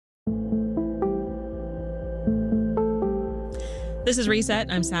This is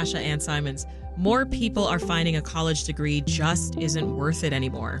Reset. I'm Sasha-Ann Simons. More people are finding a college degree just isn't worth it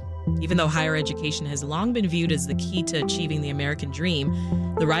anymore. Even though higher education has long been viewed as the key to achieving the American dream,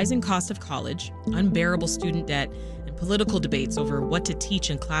 the rising cost of college, unbearable student debt, and political debates over what to teach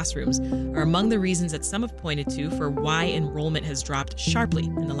in classrooms are among the reasons that some have pointed to for why enrollment has dropped sharply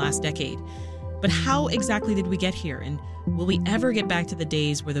in the last decade. But how exactly did we get here? And will we ever get back to the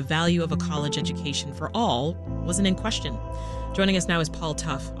days where the value of a college education for all wasn't in question? Joining us now is Paul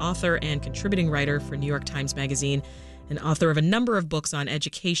Tough, author and contributing writer for New York Times Magazine, and author of a number of books on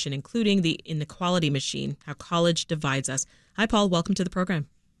education, including The Inequality Machine, How College Divides Us. Hi, Paul. Welcome to the program.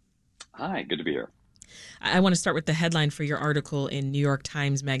 Hi, good to be here. I want to start with the headline for your article in New York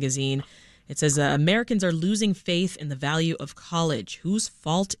Times Magazine. It says, Americans are losing faith in the value of college. Whose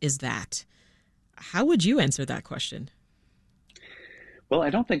fault is that? How would you answer that question? Well, I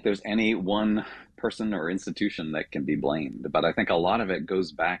don't think there's any one person or institution that can be blamed, but I think a lot of it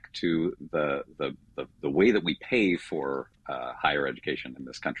goes back to the way that we pay for higher education in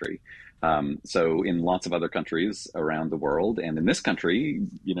this country. So in lots of other countries around the world, and in this country,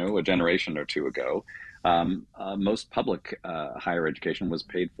 a generation or two ago, most public higher education was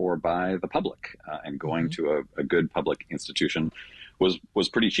paid for by the public, and going to a good public institution was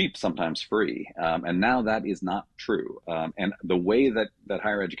pretty cheap, sometimes free. And now that is not true. And the way that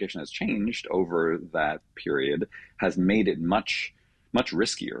higher education has changed over that period has made it much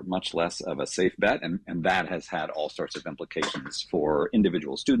riskier, much less of a safe bet. And that has had all sorts of implications for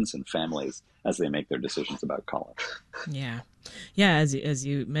individual students and families as they make their decisions about college. Yeah. As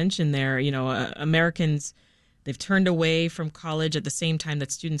you mentioned there, Americans, they've turned away from college at the same time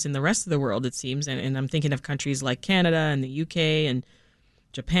that students in the rest of the world, it seems, and I'm thinking of countries like Canada and the UK and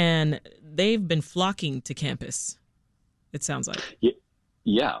Japan, they've been flocking to campus, it sounds like.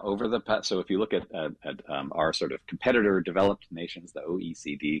 Yeah, over the past, so if you look at our sort of competitor developed nations, the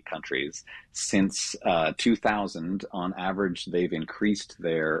OECD countries, since 2000, on average, they've increased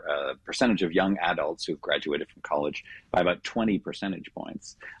their percentage of young adults who've graduated from college by about 20 percentage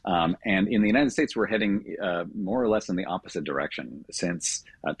points. And in the United States, we're heading more or less in the opposite direction. Since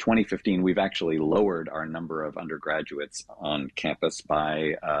 2015, we've actually lowered our number of undergraduates on campus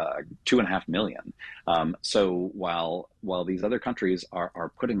by 2.5 million. So while these other countries are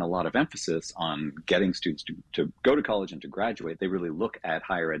putting a lot of emphasis on getting students to go to college and to graduate, they really look at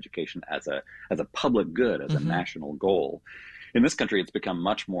higher education as a public good, as a national goal. In this country, it's become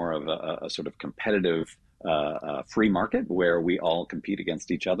much more of a sort of competitive free market where we all compete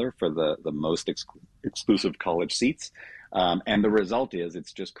against each other for the most exclusive college seats. And the result is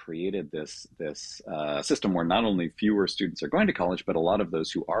it's just created this system where not only fewer students are going to college, but a lot of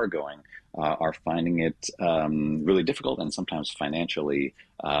those who are going are finding it really difficult and sometimes financially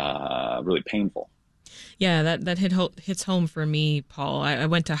really painful. Yeah, that hits home for me, Paul. I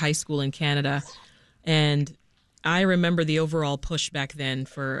went to high school in Canada, and I remember the overall push back then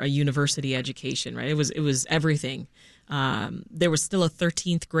for a university education, right? It was everything. There was still a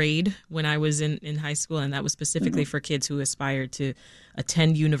 13th grade when I was in high school, and that was specifically for kids who aspired to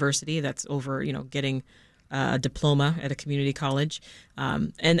attend university. That's over, getting a diploma at a community college.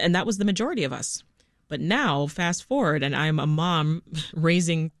 And that was the majority of us. But now, fast forward, and I'm a mom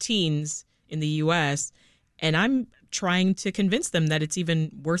raising teens in the U.S., and I'm trying to convince them that it's even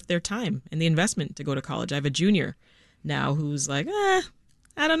worth their time and the investment to go to college. I have a junior now who's like, I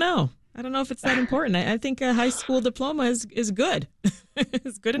don't know. I don't know if it's that important. I think a high school diploma is good.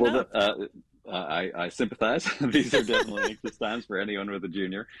 It's good enough. I sympathize. These are definitely anxious times for anyone with a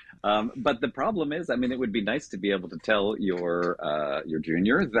junior. But the problem is, it would be nice to be able to tell your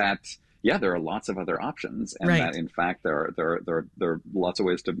junior that, yeah, there are lots of other options, and that in fact there are lots of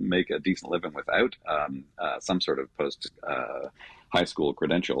ways to make a decent living without some sort of post high school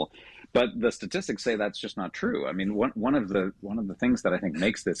credential. But the statistics say that's just not true. One of the things that I think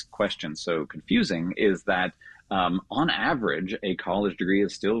makes this question so confusing is that on average, a college degree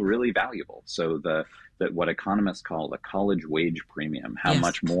is still really valuable. So that what economists call the college wage premium, how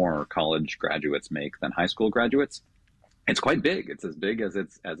much more college graduates make than high school graduates, it's quite big. It's as big as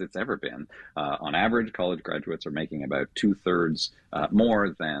it's ever been. On average, college graduates are making about 2/3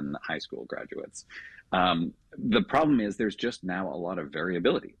 more than high school graduates. The problem is there's just now a lot of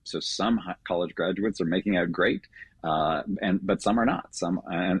variability. So some college graduates are making out great. but some are not. Some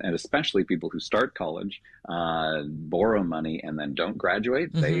and especially people who start college, borrow money and then don't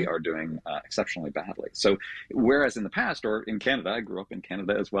graduate. They are doing exceptionally badly. So whereas in the past, or in Canada, I grew up in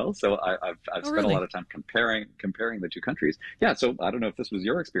Canada as well, so I've spent a lot of time comparing the two countries. Yeah. So I don't know if this was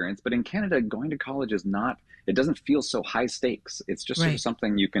your experience, but in Canada, going to college is not. It doesn't feel so high stakes. It's just sort of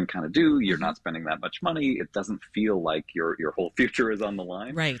something you can kind of do. You're not spending that much money. It doesn't feel like your whole future is on the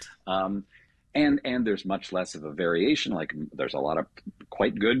line. Right. And there's much less of a variation. Like there's a lot of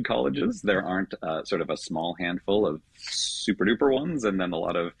quite good colleges. There aren't sort of a small handful of super duper ones, and then a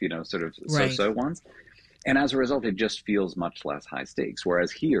lot of sort of so-so ones. And as a result, it just feels much less high stakes.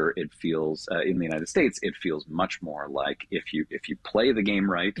 Whereas here, it feels in the United States, it feels much more like if you play the game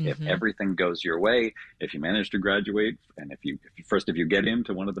right, if everything goes your way, if you manage to graduate, and if you get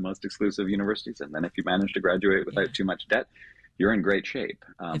into one of the most exclusive universities, and then if you manage to graduate without too much debt, you're in great shape.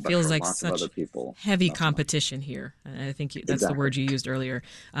 It feels like such other people, heavy competition here. And I think that's the word you used earlier,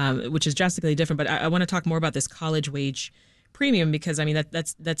 which is drastically different. But I want to talk more about this college wage premium, because I mean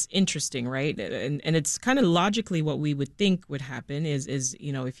that's interesting, right? And it's kind of logically what we would think would happen is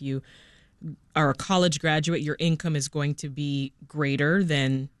if you are a college graduate, your income is going to be greater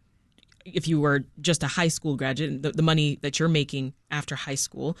than if you were just a high school graduate, the money that you're making after high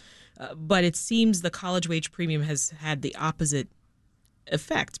school. But it seems the college wage premium has had the opposite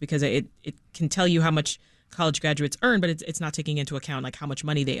effect, because it can tell you how much college graduates earn, but it's not taking into account like how much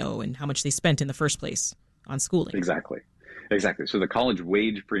money they owe and how much they spent in the first place on schooling. Exactly. So the college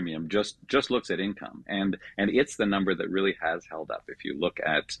wage premium just looks at income, and it's the number that really has held up. If you look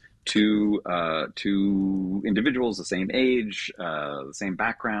at two individuals the same age, the same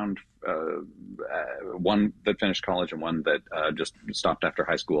background, one that finished college and one that just stopped after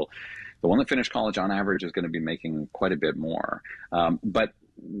high school, the one that finished college on average is going to be making quite a bit more. But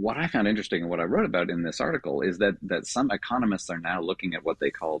what I found interesting and what I wrote about in this article is that some economists are now looking at what they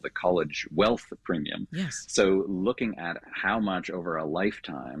call the college wealth premium. Yes. So looking at how much over a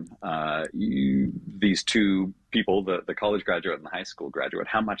lifetime these two people, the college graduate and the high school graduate,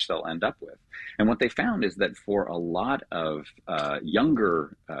 how much they'll end up with. And what they found is that for a lot of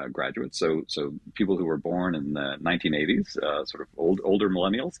younger graduates, so people who were born in the 1980s, sort of older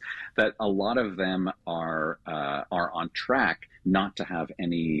millennials, that a lot of them are on track not to have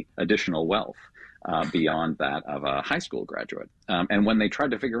any additional wealth beyond that of a high school graduate. And when they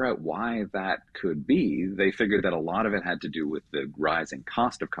tried to figure out why that could be, they figured that a lot of it had to do with the rising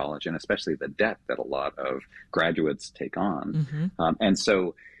cost of college, and especially the debt that a lot of graduates take on. And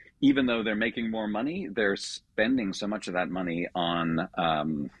so even though they're making more money, they're spending so much of that money on,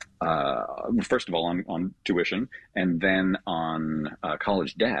 first of all, on tuition, and then on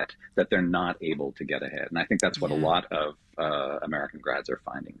college debt, that they're not able to get ahead. And I think that's what a lot of American grads are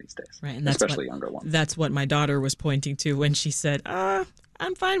finding these days, right? And especially younger ones. That's what my daughter was pointing to when she said,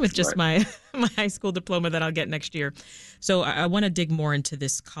 I'm fine with just my high school diploma that I'll get next year. So I want to dig more into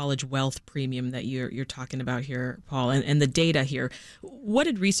this college wealth premium that you're talking about here, Paul, and the data here. What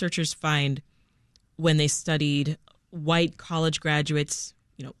did researchers find when they studied white college graduates,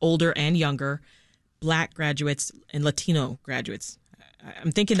 older and younger, Black graduates, and Latino graduates?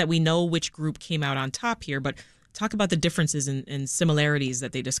 I'm thinking that we know which group came out on top here, but talk about the differences and similarities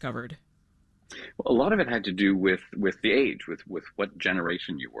that they discovered. Well, a lot of it had to do with the age, with what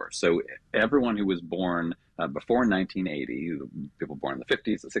generation you were. So everyone who was born before 1980, people born in the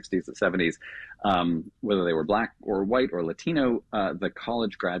 50s, the 60s, the 70s, whether they were Black or white or Latino, the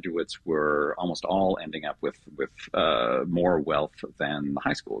college graduates were almost all ending up with more wealth than the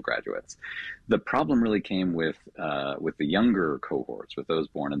high school graduates. The problem really came with the younger cohorts, with those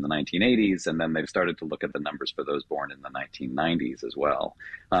born in the 1980s, and then they've started to look at the numbers for those born in the 1990s as well.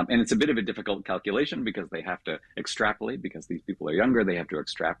 And it's a bit of a difficult calculation because they have to extrapolate, because these people are younger, they have to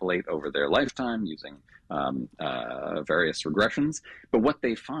extrapolate over their lifetime using various regressions. But what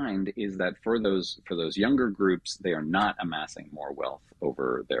they find is that for those younger groups, they are not amassing more wealth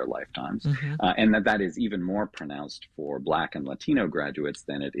over their lifetimes, and that is even more pronounced for Black and Latino graduates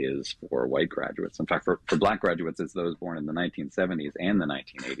than it is for white graduates. In fact, for Black graduates, it's those born in the 1970s and the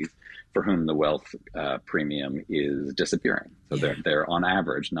 1980s for whom the wealth premium is disappearing. So they're on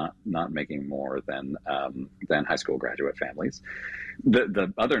average not making more than high school graduate families.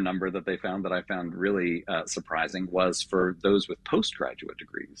 The other number that they found that I found really surprising was for those with postgraduate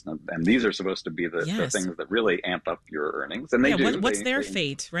degrees, and these are supposed to be the things that really amp up your earnings, and they do. What's their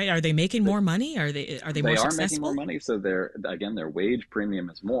fate, right? Are they making more money? Are they more successful? They are making more money, so their wage premium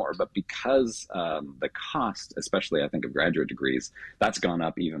is more, but because the cost, especially I think of graduate degrees, that's gone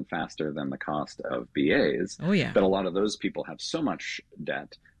up even faster than the cost of BAs. Oh yeah. But a lot of those people have so much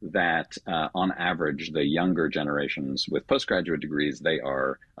debt that on average, the younger generations with postgraduate degrees, they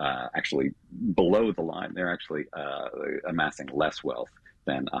are actually below the line. They're actually amassing less wealth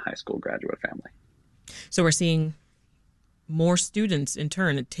than a high school graduate family. So we're seeing more students in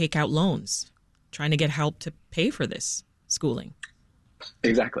turn take out loans, trying to get help to pay for this schooling.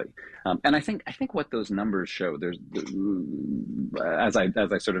 Exactly. And I think what those numbers show, as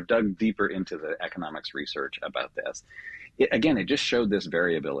I sort of dug deeper into the economics research about this, it just showed this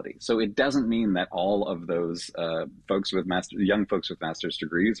variability. So it doesn't mean that all of those young folks with master's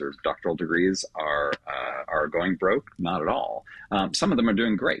degrees or doctoral degrees are going broke. Not at all. Some of them are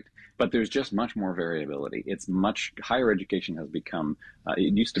doing great. But there's just much more variability. Higher education has become,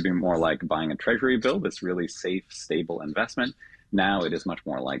 it used to be more like buying a treasury bill, this really safe, stable investment. Now it is much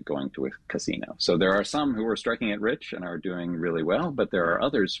more like going to a casino. So there are some who are striking it rich and are doing really well, but there are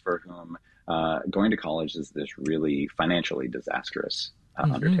others for whom going to college is this really financially disastrous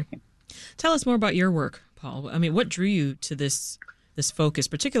undertaking. Tell us more about your work, Paul. I mean, what drew you to this focus,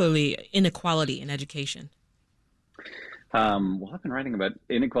 particularly inequality in education? Well, I've been writing about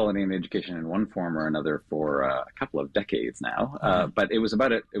inequality in education in one form or another for a couple of decades now. But it was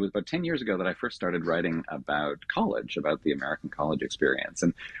about 10 years ago that I first started writing about college, about the American college experience.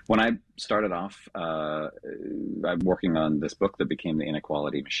 And when I started off, I'm working on this book that became The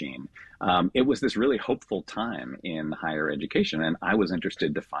Inequality Machine. It was this really hopeful time in higher education, and I was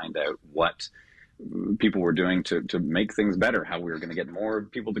interested to find out what people were doing to make things better, how we were going to get more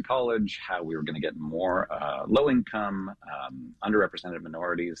people to college, how we were going to get more low-income, underrepresented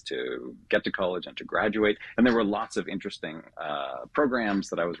minorities to get to college and to graduate. And there were lots of interesting programs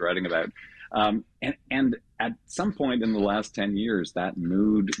that I was writing about. And at some point in the last 10 years, the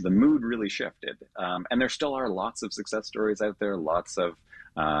mood really shifted. And there still are lots of success stories out there, lots of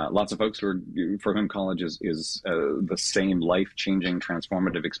folks for whom college is the same life-changing,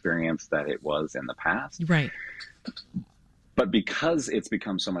 transformative experience that it was in the past. Right. But because it's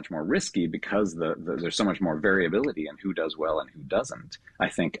become so much more risky, because there's so much more variability in who does well and who doesn't, I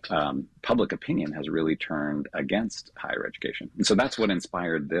think public opinion has really turned against higher education. And so that's what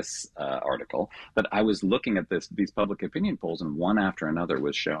inspired this article, that I was looking at these public opinion polls, and one after another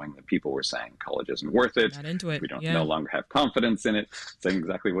was showing that people were saying college isn't worth it. Not into it. We no longer have confidence in it, saying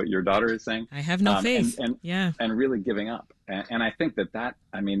exactly what your daughter is saying. I have no faith. And really giving up. And I think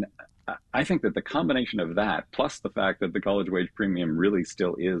I think that the combination of that, plus the fact that the college wage premium really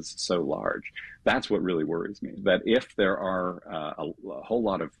still is so large, that's what really worries me. That if there are a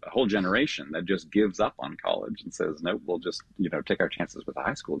whole generation that just gives up on college and says, nope, we'll just take our chances with a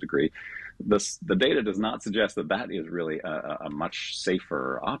high school degree, the data does not suggest that is really a much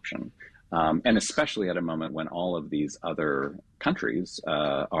safer option. And especially at a moment when all of these other countries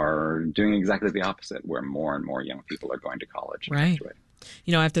are doing exactly the opposite, where more and more young people are going to college and graduating.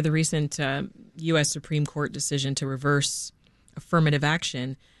 After the recent U.S. Supreme Court decision to reverse affirmative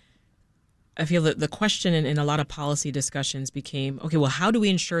action, I feel that the question in a lot of policy discussions became, okay, well, how do we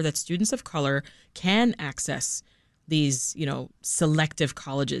ensure that students of color can access these, selective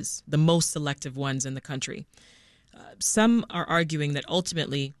colleges, the most selective ones in the country? Some are arguing that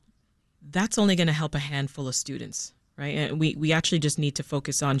ultimately that's only going to help a handful of students, right? And we actually just need to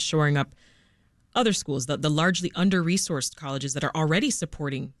focus on shoring up other schools, the largely under-resourced colleges that are already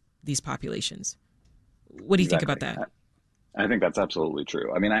supporting these populations. What do you think about that? I think that's absolutely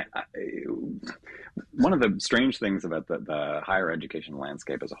true. I mean, one of the strange things about the higher education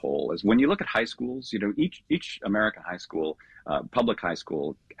landscape as a whole is when you look at high schools, each American high school, public high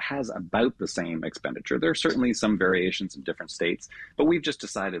school, has about the same expenditure. There are certainly some variations in different states, but we've just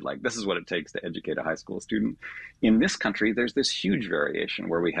decided, this is what it takes to educate a high school student. In this country, there's this huge variation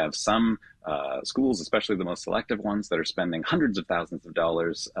where we have some schools, especially the most selective ones, that are spending hundreds of thousands of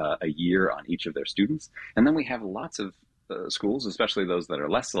dollars a year on each of their students. And then we have lots of schools, especially those that are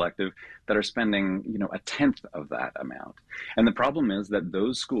less selective, that are spending, a tenth of that amount. And the problem is that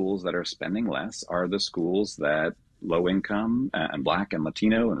those schools that are spending less are the schools that low income and Black and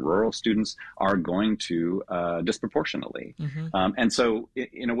Latino and rural students are going to disproportionately. And so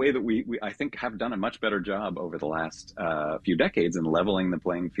in a way that we I think have done a much better job over the last few decades in leveling the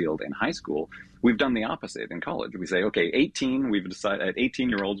playing field in high school, we've done the opposite in college. We say, okay,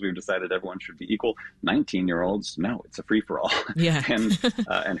 18-year-olds, we've decided everyone should be equal. 19-year-olds, no, it's a free-for-all. Yeah.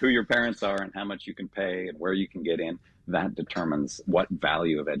 And who your parents are and how much you can pay and where you can get in, that determines what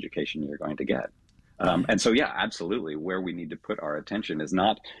value of education you're going to get. And so, yeah, absolutely. Where we need to put our attention is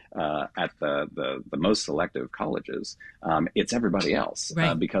not at the most selective colleges. It's everybody else,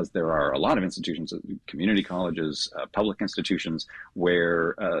 Right. because there are a lot of institutions, community colleges, public institutions,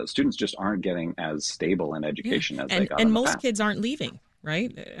 where students just aren't getting as stable an education as they got And in the most past. kids aren't leaving,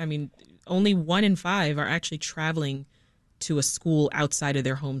 right? I mean, only 1 in 5 are actually traveling to a school outside of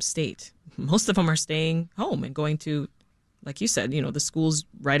their home state. Most of them are staying home and going to, like you said, the schools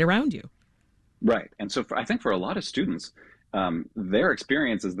right around you. Right. And so I think for a lot of students, their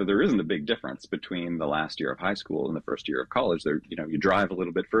experience is that there isn't a big difference between the last year of high school and the first year of college. There, you drive a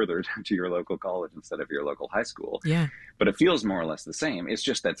little bit further to your local college instead of your local high school, Yeah. but it feels more or less the same. It's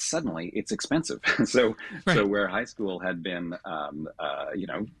just that suddenly it's expensive. So Right. where high school had been,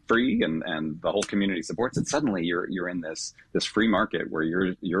 free and the whole community supports it, suddenly you're in this free market where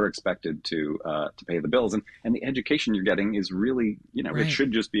you're expected to pay the bills, and the education you're getting is really, Right. it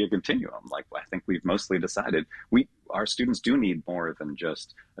should just be a continuum. Like I think we've mostly decided our students do need more than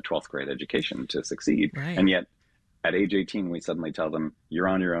just a 12th grade education to succeed. Right. And yet at age 18, we suddenly tell them, you're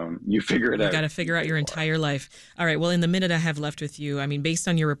on your own. You figure it out. You got to figure out your entire life. All right. Well, in the minute I have left with you, I mean, based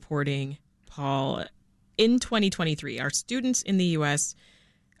on your reporting, Paul, in 2023, are students in the U.S.,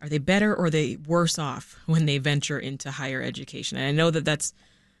 are they better or are they worse off when they venture into higher education? And I know that that's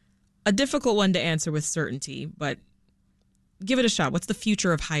a difficult one to answer with certainty, but give it a shot. What's the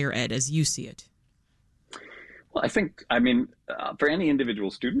future of higher ed as you see it? Well, for any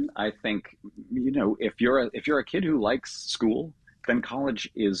individual student, I think, if you're a kid who likes school, then college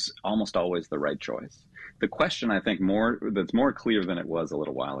is almost always the right choice. The question, I think, that's more clear than it was a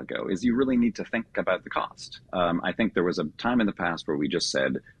little while ago is you really need to think about the cost. I think there was a time in the past where we just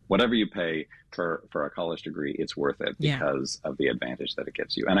said, whatever you pay for a college degree, it's worth it because of the advantage that it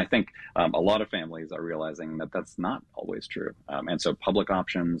gives you. And I think a lot of families are realizing that that's not always true. And so public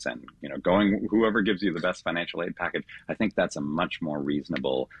options and, going whoever gives you the best financial aid package, I think that's a much more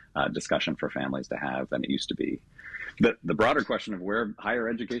reasonable discussion for families to have than it used to be. The broader question of where higher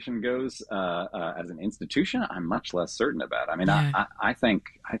education goes as an institution, I'm much less certain about. I mean, I think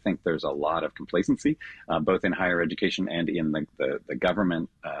there's a lot of complacency, both in higher education and in the government,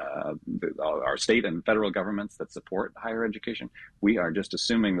 our state and federal governments that support higher education. We are just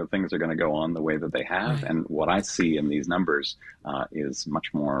assuming that things are going to go on the way that they have, and what I see in these numbers is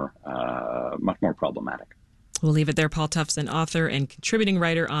much more problematic. We'll leave it there. Paul Tufts, author and contributing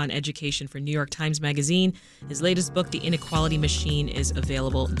writer on education for New York Times Magazine. His latest book, The Inequality Machine, is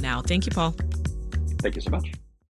available now. Thank you, Paul. Thank you so much.